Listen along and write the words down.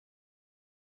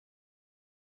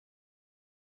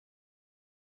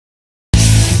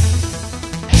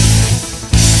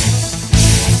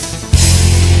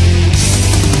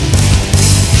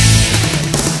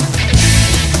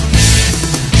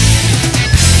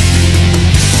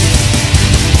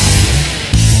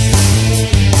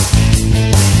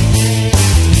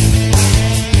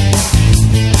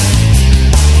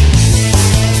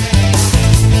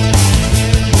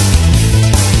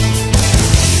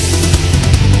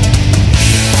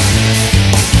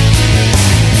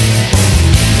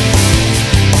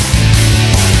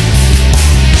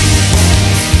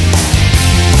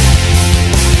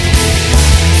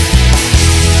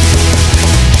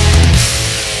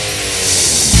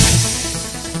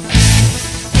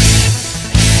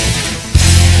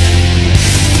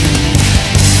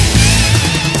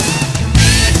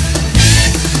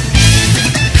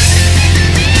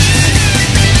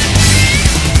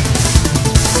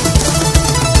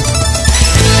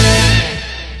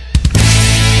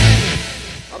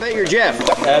that your Jeff?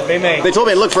 That'd be me. They told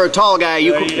me to look for a tall guy.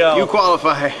 You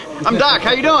qualify. I'm Doc.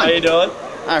 How you doing? How you doing?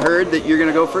 I heard that you're going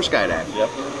to go for skydive. Yep.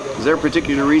 Is there a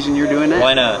particular reason you're doing that?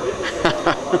 Why not?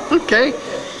 Okay.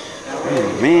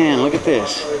 Oh, man, look at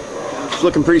this. It's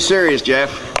looking pretty serious,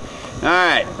 Jeff. All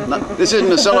right. This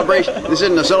isn't a celebration. This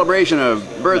isn't a celebration of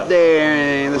birthday or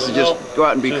anything. This is just go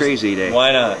out and be crazy day.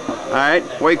 Why not? All right.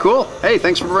 Way cool. Hey,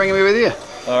 thanks for bringing me with you.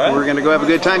 All right. We're going to go have a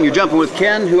good time. You're jumping with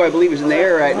Ken, who I believe is in the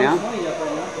air right now.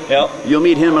 Yep. You'll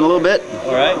meet him in a little bit.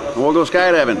 All right. And we'll go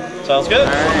skydiving. Sounds good.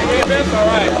 All right. All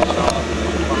right.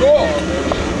 Cool.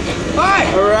 Hi.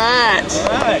 All right.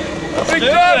 All right. Big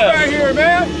job right here,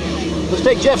 man. Let's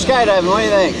take Jeff skydiving. What do you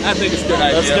think? I think it's a good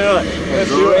idea. Let's do it.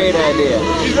 Great idea.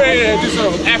 He's ready to do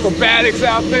some acrobatics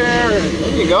out there.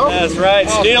 There you go. That's right.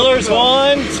 Steelers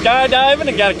won skydiving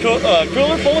and got a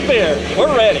cooler full of beer.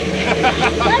 We're ready.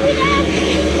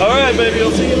 All right, baby.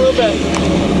 I'll see you in a little bit.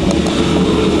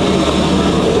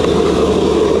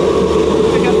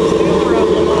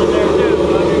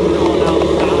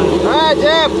 All right,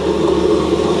 Jeff.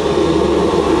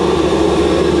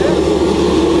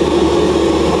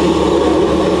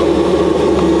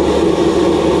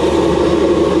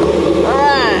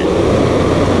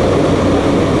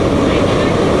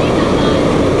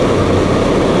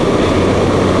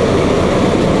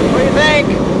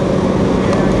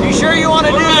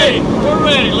 We're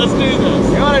ready. Let's do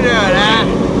this. You want to do it, huh?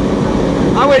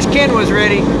 I wish Ken was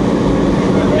ready.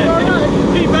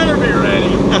 He better be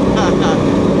ready.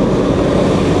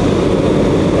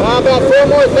 About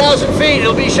 4,000 more feet.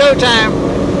 It'll be showtime.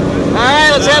 All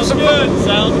right, let's have some fun.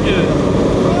 Sounds good.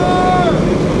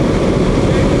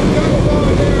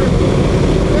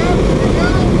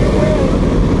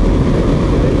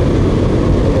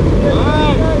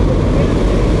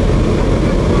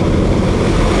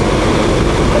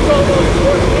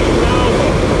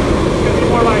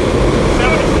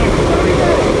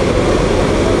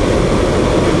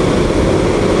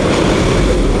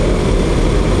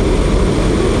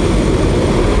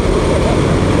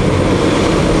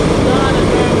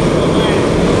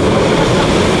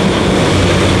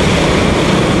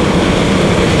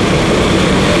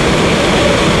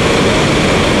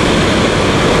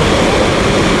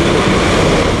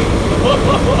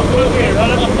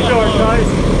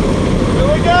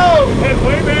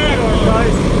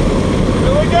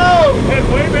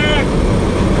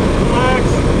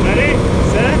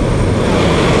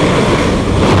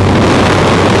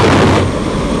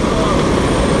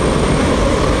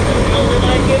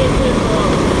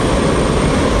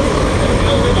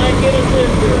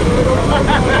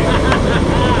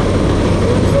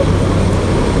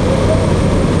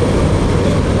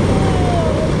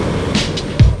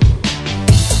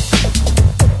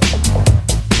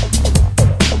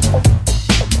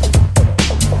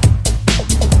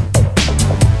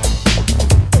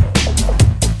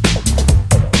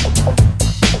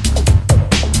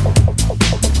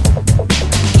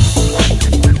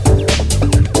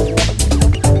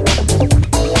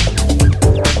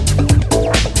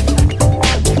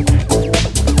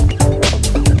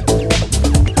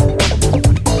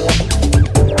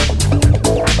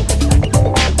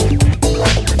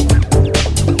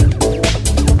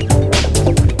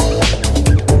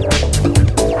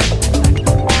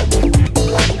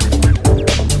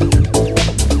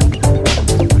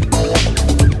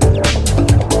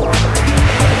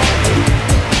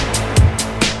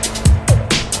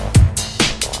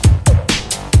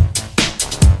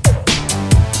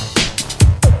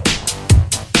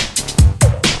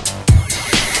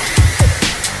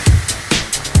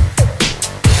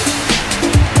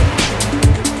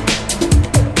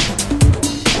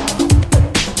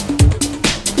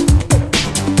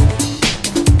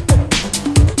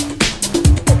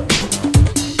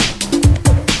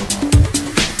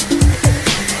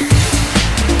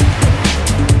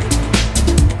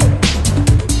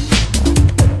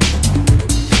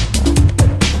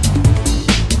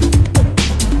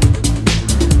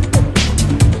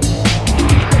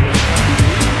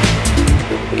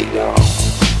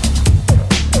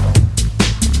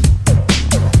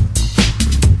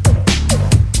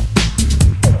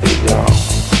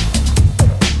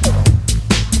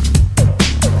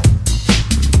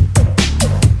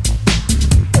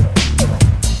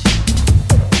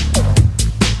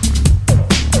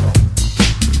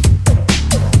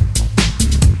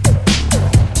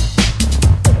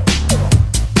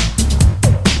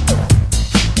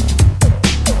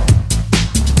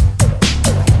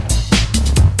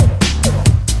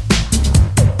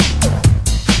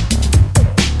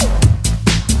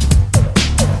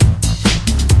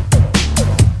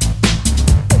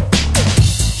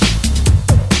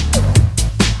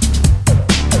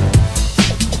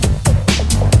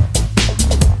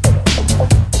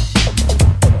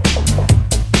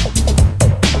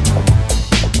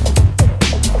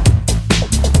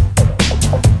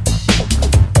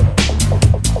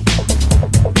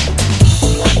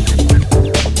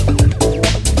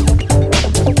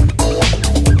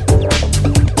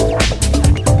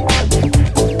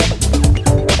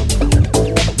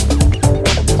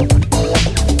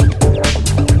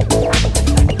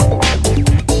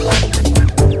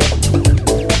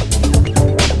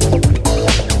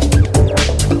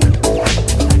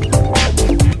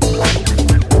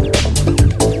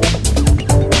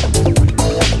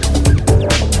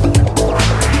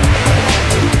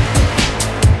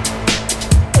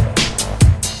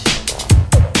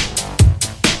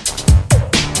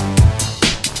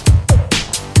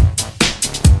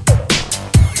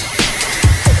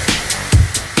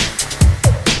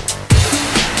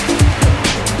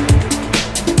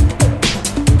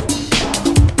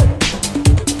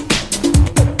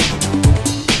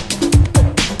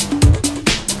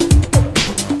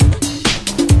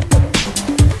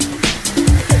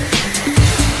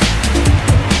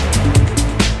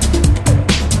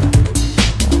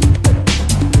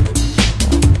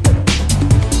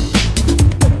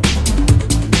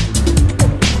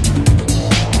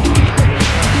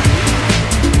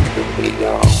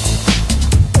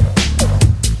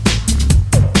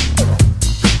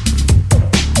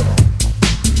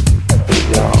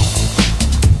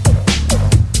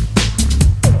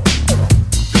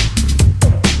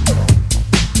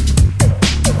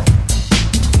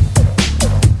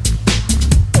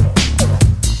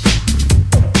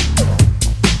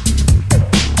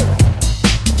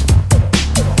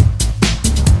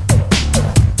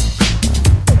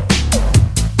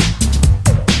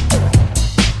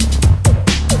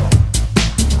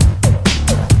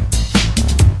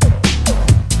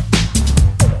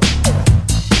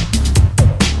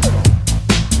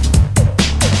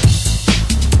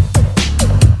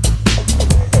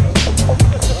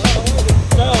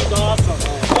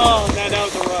 Oh man, that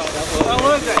was a run. How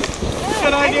was it?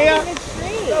 Good idea. It's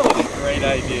great. That was a great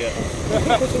idea.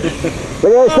 What do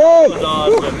you That think? was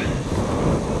awesome.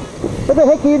 What the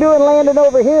heck are you doing landing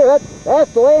over here?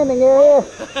 That's the landing area.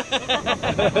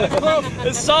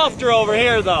 It's softer over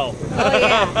here though. Oh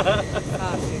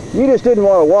yeah. You just didn't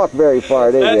want to walk very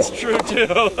far, did That's you? true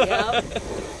too. Yep.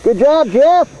 Good job,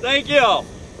 Jeff. Thank you. Yep.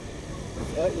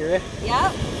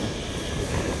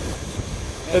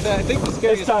 I think the It's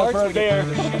scariest time part's for a when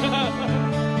you- beer.